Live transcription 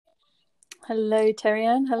Hello,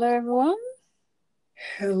 Terry-Ann. Hello, everyone.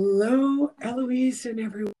 Hello, Eloise and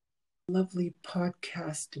everyone, lovely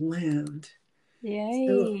podcast land. So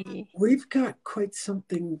Yay. we've got quite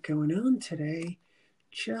something going on today,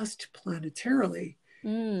 just planetarily.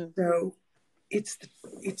 Mm. So it's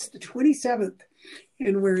the 27th,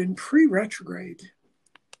 and we're in pre-retrograde.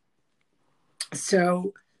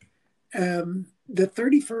 So the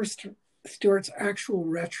 31st starts actual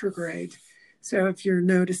retrograde. So if you're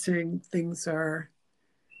noticing things are,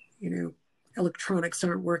 electronics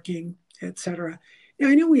aren't working, etc. Now,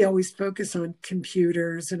 I know we always focus on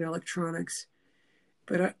computers and electronics,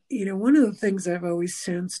 but one of the things I've always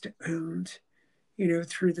sensed and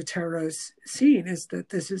through the tarot's scene is that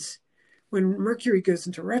this is when Mercury goes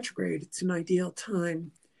into retrograde. It's an ideal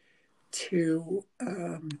time to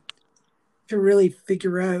really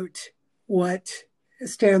figure out what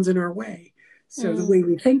stands in our way. So the way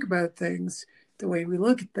we think about things, the way we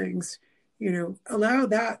look at things, allow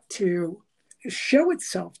that to show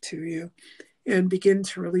itself to you and begin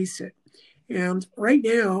to release it. And right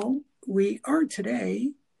now, we are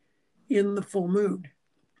today in the full moon.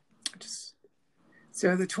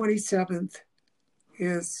 So the 27th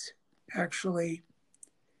is actually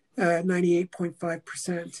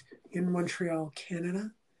 98.5% in Montreal,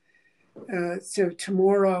 Canada. So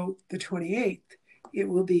tomorrow, the 28th, it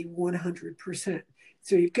will be 100%.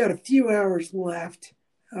 So you've got a few hours left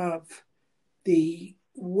of the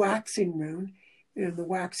waxing moon, and the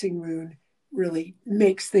waxing moon really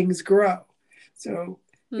makes things grow. So,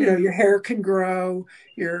 your hair can grow,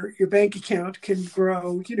 your bank account can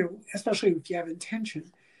grow, especially if you have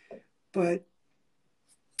intention. But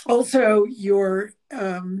also your,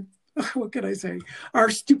 what can I say? Our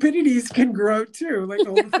stupidities can grow too, like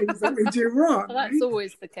all the things that we do wrong. Well, that's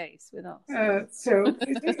always the case with us. So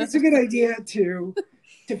it's a good idea to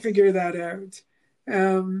figure that out.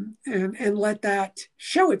 And let that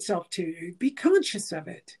show itself to you. Be conscious of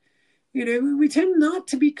it. We tend not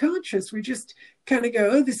to be conscious. We just kind of go,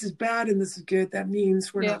 oh, this is bad and this is good. That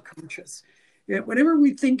means we're not conscious. Whenever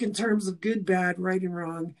we think in terms of good, bad, right, and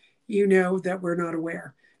wrong, that we're not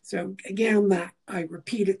aware. So again, that I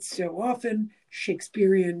repeat it so often,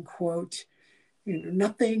 Shakespearean quote,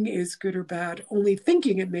 nothing is good or bad, only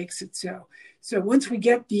thinking it makes it so. So once we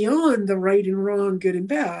get beyond the right and wrong, good and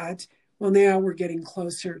bad, well, now we're getting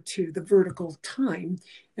closer to the vertical time.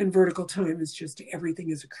 And vertical time is just everything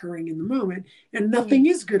is occurring in the moment. And nothing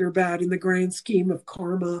is good or bad in the grand scheme of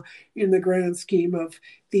karma, in the grand scheme of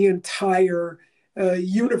the entire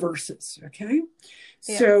universes. Okay.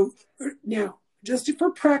 Yeah. So now, just for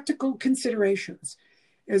practical considerations,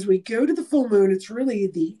 as we go to the full moon, it's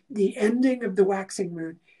really the ending of the waxing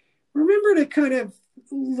moon. Remember to kind of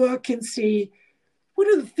look and see what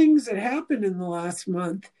are the things that happened in the last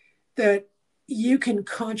month that you can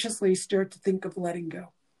consciously start to think of letting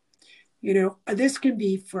go. This can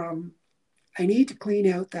be from, I need to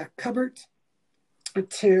clean out that cupboard,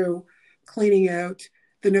 to cleaning out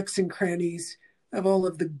the nooks and crannies of all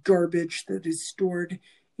of the garbage that is stored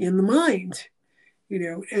in the mind.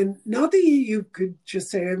 And not that you could just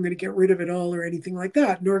say, I'm going to get rid of it all or anything like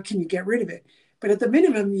that, nor can you get rid of it. But at the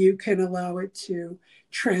minimum, you can allow it to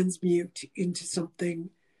transmute into something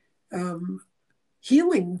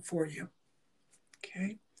healing for you.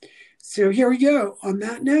 Okay. So here we go. On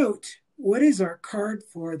that note, what is our card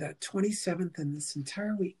for the 27th and this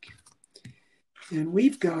entire week? And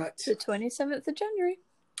we've got the 27th of January.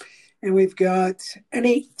 And we've got an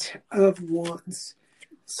 8 of Wands.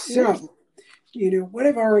 So, what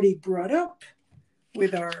I've already brought up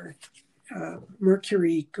with our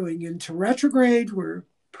Mercury going into retrograde, we're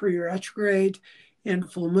pre-retrograde and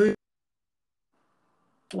full moon.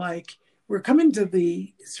 Like we're coming to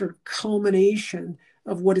the sort of culmination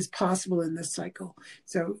of what is possible in this cycle.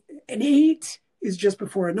 So an 8 is just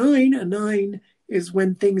before a 9. A 9 is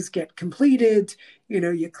when things get completed.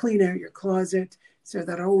 You clean out your closet. So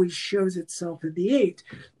that always shows itself in the 8.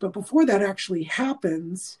 But before that actually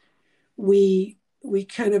happens, we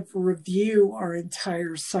kind of review our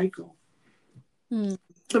entire cycle. And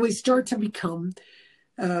we start to become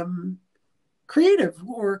creative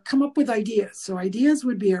or come up with ideas. So ideas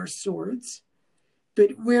would be our swords.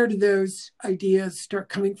 But where do those ideas start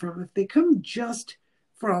coming from? If they come just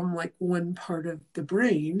from like one part of the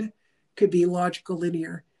brain, could be logical,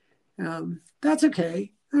 linear. That's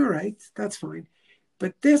okay. All right, that's fine.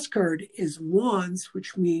 But this card is Wands,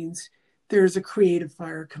 which means there's a creative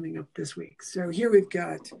fire coming up this week. So here we've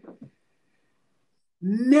got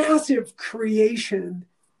massive creation,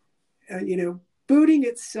 booting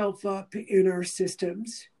itself up in our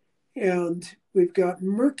systems. And we've got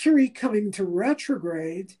Mercury coming to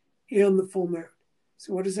retrograde and the full moon.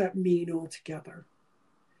 So what does that mean altogether?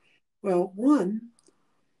 Well, one,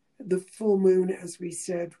 the full moon, as we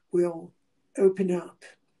said, will open up.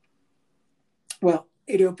 Well,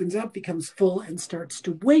 it opens up, becomes full, and starts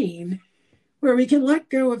to wane, where we can let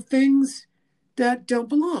go of things that don't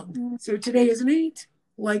belong. So today is an 8.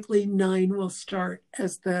 Likely 9 will start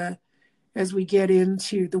as we get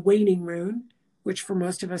into the waning moon, which for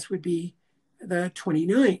most of us would be the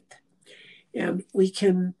 29th. And we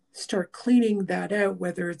can start cleaning that out,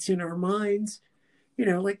 whether it's in our minds,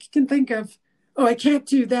 like you can think of, oh, I can't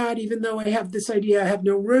do that, even though I have this idea. I have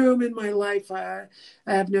no room in my life. I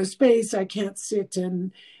have no space. I can't sit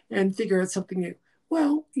and figure out something new.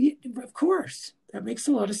 Well, of course, that makes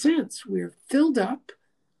a lot of sense. We're filled up,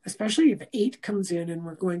 especially if 8 comes in and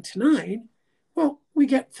we're going to 9. Well, we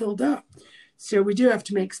get filled up. So we do have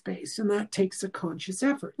to make space, and that takes a conscious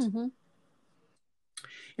effort. Mm-hmm.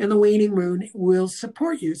 And the waning moon will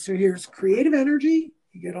support you. So here's creative energy.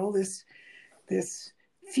 You get all this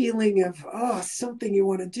feeling of, something you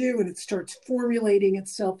want to do, and it starts formulating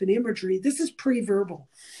itself in imagery. This is pre-verbal.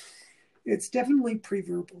 It's definitely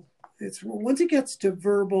pre-verbal. It's once it gets to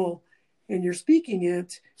verbal and you're speaking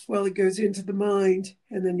it, well, it goes into the mind,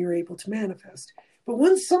 and then you're able to manifest. But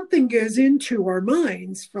once something goes into our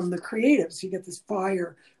minds from the creatives, you get this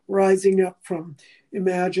fire rising up from,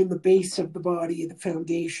 imagine the base of the body, the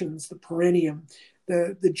foundations, the perineum,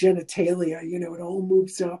 the genitalia, it all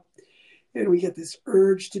moves up. And we get this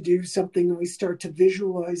urge to do something, and we start to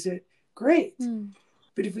visualize it. Great.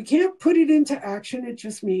 But if we can't put it into action, it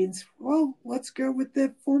just means, well, let's go with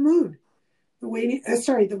the full moon, the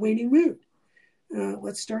waning moon.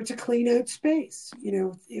 Let's start to clean out space.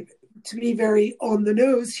 To be very on the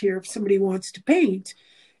nose here, if somebody wants to paint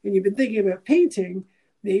and you've been thinking about painting,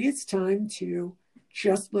 maybe it's time to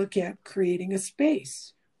just look at creating a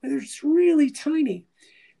space, whether it's really tiny,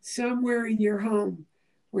 somewhere in your home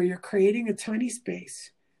where you're creating a tiny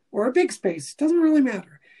space or a big space, doesn't really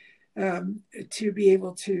matter, to be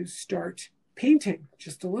able to start painting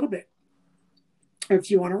just a little bit. If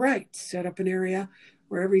you want to write, set up an area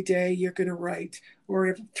where every day you're going to write, or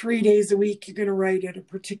if 3 days a week you're going to write at a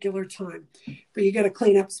particular time. But you got to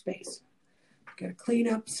clean up space. You got to clean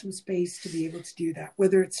up some space to be able to do that,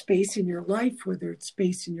 whether it's space in your life, whether it's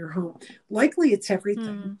space in your home. Likely it's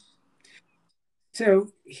everything.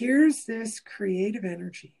 So here's this creative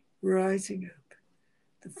energy rising up.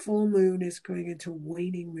 The full moon is going into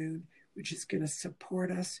waning moon, which is going to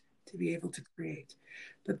support us to be able to create.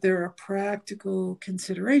 But there are practical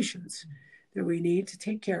considerations that we need to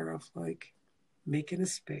take care of, like making a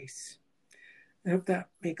space. I hope that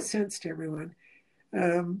makes sense to everyone.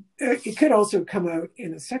 It could also come out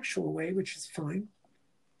in a sexual way, which is fine.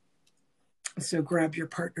 So grab your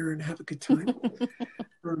partner and have a good time.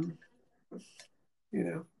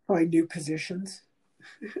 Find new positions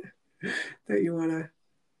that you want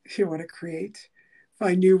to create.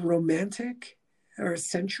 Find new romantic or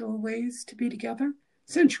sensual ways to be together.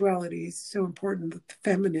 Sensuality is so important that the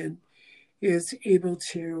feminine is able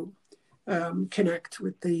to connect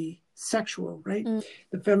with the sexual, right?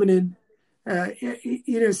 The feminine,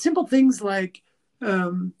 simple things like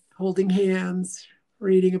holding hands,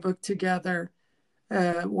 reading a book together,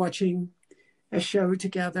 watching a show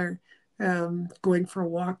together, going for a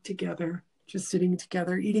walk together, just sitting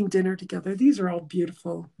together, eating dinner together. These are all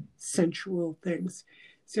beautiful, sensual things.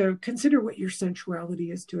 So consider what your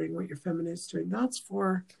sensuality is doing, what your feminine is doing. That's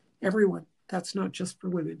for everyone. That's not just for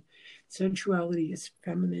women. Sensuality is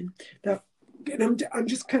feminine. And I'm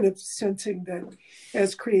just kind of sensing that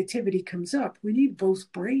as creativity comes up, we need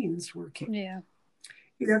both brains working. Yeah.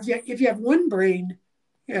 If you have one brain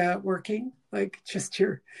working, like just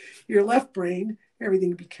your left brain,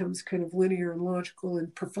 everything becomes kind of linear and logical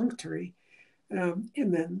and perfunctory. And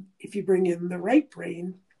then if you bring in the right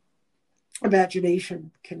brain,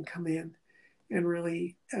 imagination can come in and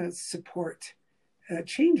really support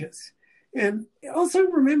changes. And also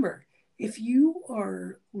remember, if you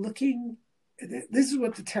are looking, this is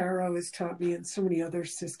what the tarot has taught me and so many other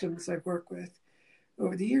systems I've worked with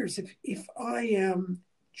over the years. If I am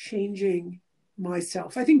changing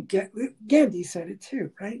myself, I think Gandhi said it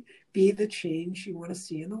too, right? Be the change you want to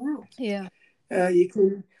see in the world. Yeah. You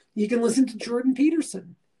can listen to Jordan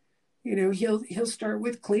Peterson. He'll start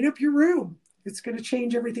with clean up your room. It's going to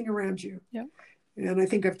change everything around you. Yeah. And I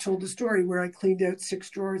think I've told a story where I cleaned out 6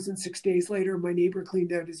 drawers, and 6 days later, my neighbor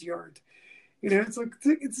cleaned out his yard.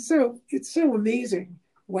 It's so amazing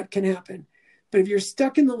what can happen. But if you're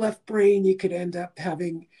stuck in the left brain, you could end up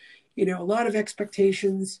having, a lot of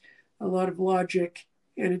expectations, a lot of logic,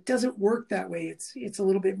 and it doesn't work that way. It's a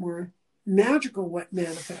little bit more magical what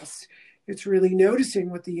manifests. It's really noticing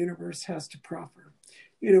what the universe has to proffer.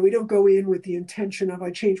 we don't go in with the intention of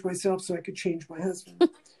I changed myself so I could change my husband.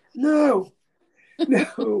 No,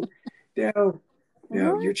 no, no,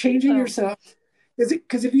 no. You're changing yourself.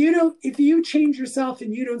 Because if you change yourself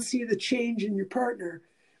and you don't see the change in your partner,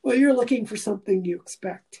 well, you're looking for something you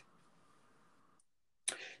expect.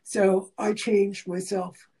 So I changed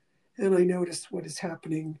myself and I noticed what is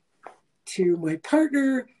happening to my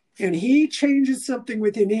partner, and he changes something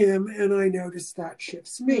within him, and I notice that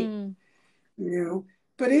shifts me.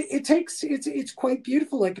 But it's quite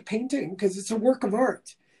beautiful, like a painting, because it's a work of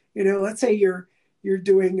art. Let's say you're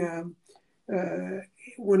doing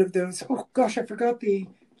one of those, oh gosh, I forgot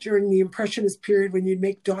during the Impressionist period when you'd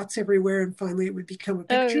make dots everywhere and finally it would become a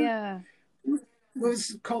picture. Oh, yeah. What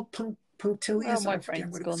was it called? Punctilious? Oh, my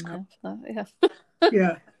brain's gone now. Yeah.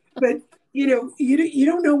 Yeah. But, you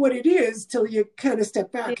don't know what it is till you kind of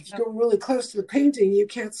step back. If you go really close to the painting, you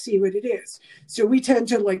can't see what it is. So we tend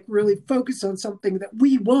to really focus on something that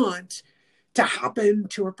we want to happen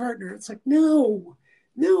to our partner. It's like, no,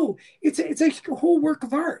 it's a whole work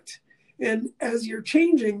of art. And as you're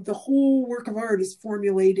changing, the whole work of art is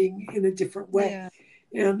formulating in a different way. Yeah.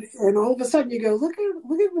 And all of a sudden you go, look at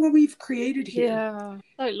what we've created here. Yeah.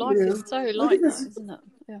 It's so light now, isn't it?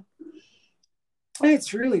 Yeah.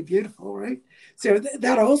 It's really beautiful, right? So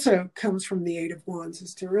that also comes from the Eight of Wands,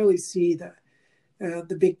 is to really see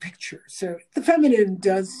the big picture. So the feminine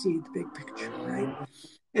does see the big picture, right?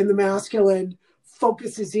 And the masculine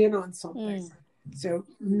focuses in on something. So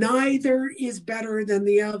neither is better than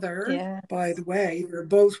the other, by the way. They're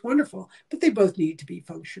both wonderful, but they both need to be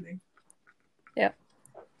functioning. Yeah.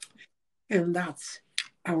 And that's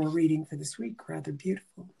our reading for this week. Rather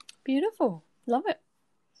beautiful. Beautiful. Love it.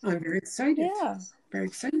 I'm very excited. Yeah. Very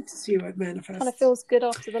excited to see what manifests. Kind of feels good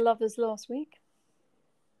after the lovers last week.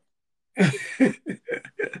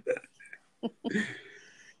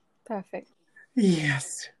 Perfect.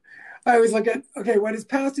 Yes. I always look at, okay, what is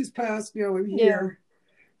past is past. I'm here.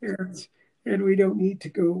 Yeah. And we don't need to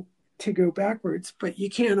go backwards. But you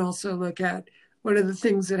can also look at what are the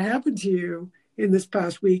things that happened to you in this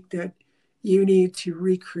past week that you need to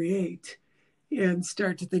recreate and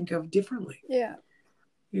start to think of differently. Yeah.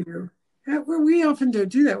 We often don't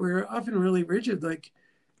do that. We're often really rigid. Like,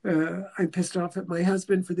 I'm pissed off at my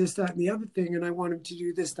husband for this, that, and the other thing, and I want him to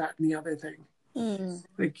do this, that, and the other thing.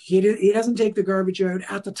 Like he doesn't take the garbage out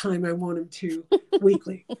at the time I want him to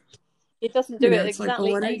weekly. He doesn't do it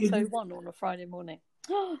exactly 8:01 on a Friday morning.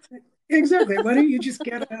 Exactly. Why don't you just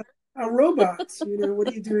get a robot? What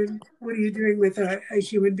are you doing? What are you doing with a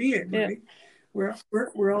human being? Right?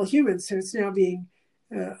 We're all humans, so it's now being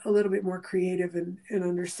a little bit more creative and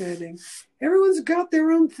understanding. Everyone's got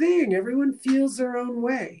their own thing. Everyone feels their own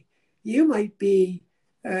way. You might be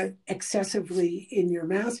excessively in your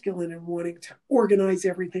masculine and wanting to organize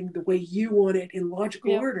everything the way you want it in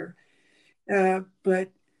logical order.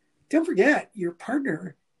 But don't forget, your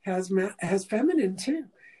partner has feminine too.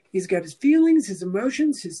 He's got his feelings, his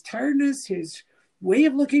emotions, his tiredness, his way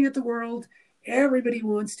of looking at the world. Everybody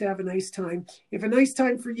wants to have a nice time. If a nice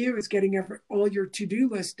time for you is getting all your to-do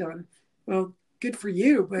list done, well, good for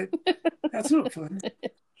you, but that's not fun.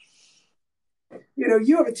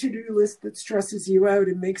 You have a to-do list that stresses you out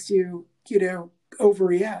and makes you,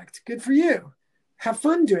 overreact. Good for you. Have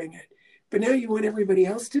fun doing it. But now you want everybody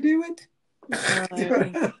else to do it?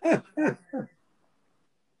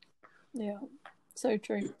 Yeah, so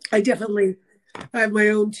true. I have my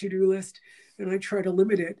own to-do list, and I try to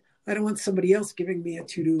limit it. I don't want somebody else giving me a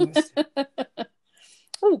to-do list.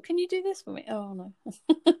 Oh, can you do this for me? Oh, no.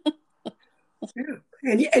 Yeah.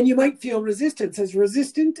 And you might feel resistant as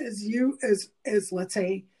you, as let's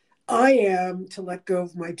say, I am to let go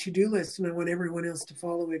of my to-do list, and I want everyone else to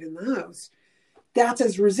follow it in the house. That's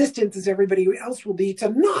as resistant as everybody else will be to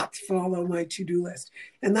not follow my to-do list.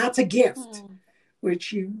 And that's a gift,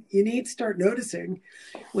 which you need to start noticing.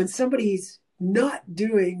 When somebody's not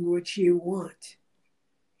doing what you want,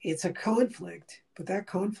 it's a conflict, but that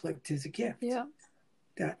conflict is a gift. Yeah.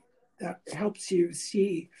 That helps you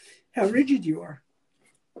see how rigid you are.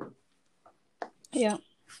 Yeah.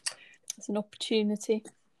 It's an opportunity.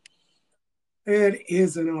 It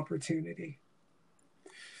is an opportunity.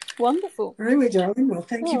 Wonderful. All right, my darling. Well,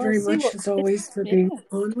 thank you very much, as always, for being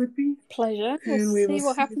on with me. Pleasure. We'll see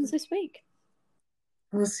what happens this week.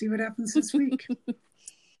 We'll see what happens this week. All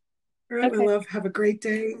right, my love. Have a great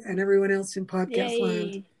day. And everyone else in podcast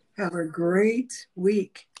land, have a great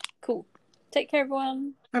week. Cool. Take care,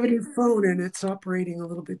 everyone. I have a new phone, and it's operating a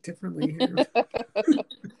little bit differently here.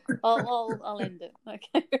 I'll end it.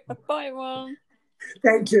 Okay. Bye, everyone.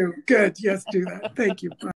 Thank you. Good. Yes, do that. Thank you.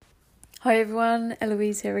 Bye. Hi, everyone.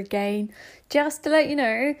 Eloise here again. Just to let you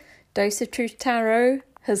know, Dose of Truth Tarot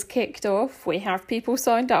has kicked off. We have people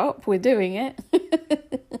signed up. We're doing it.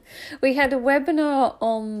 We had a webinar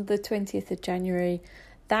on the 20th of January.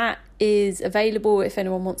 That is available if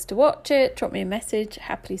anyone wants to watch it. Drop me a message.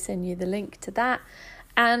 Happily send you the link to that.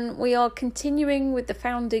 And we are continuing with the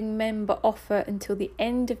founding member offer until the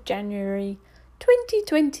end of January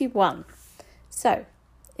 2021. So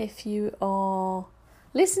if you are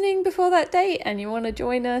listening before that date and you want to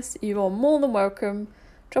join us, you are more than welcome.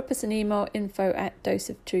 Drop us an email,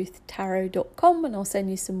 info@doseoftruthtarot.com, and I'll send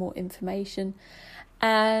you some more information.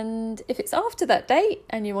 And if it's after that date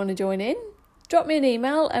and you want to join in, drop me an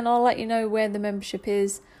email and I'll let you know where the membership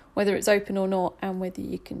is, whether it's open or not, and whether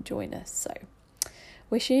you can join us. So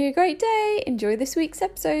wishing you a great day. Enjoy this week's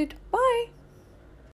episode. Bye.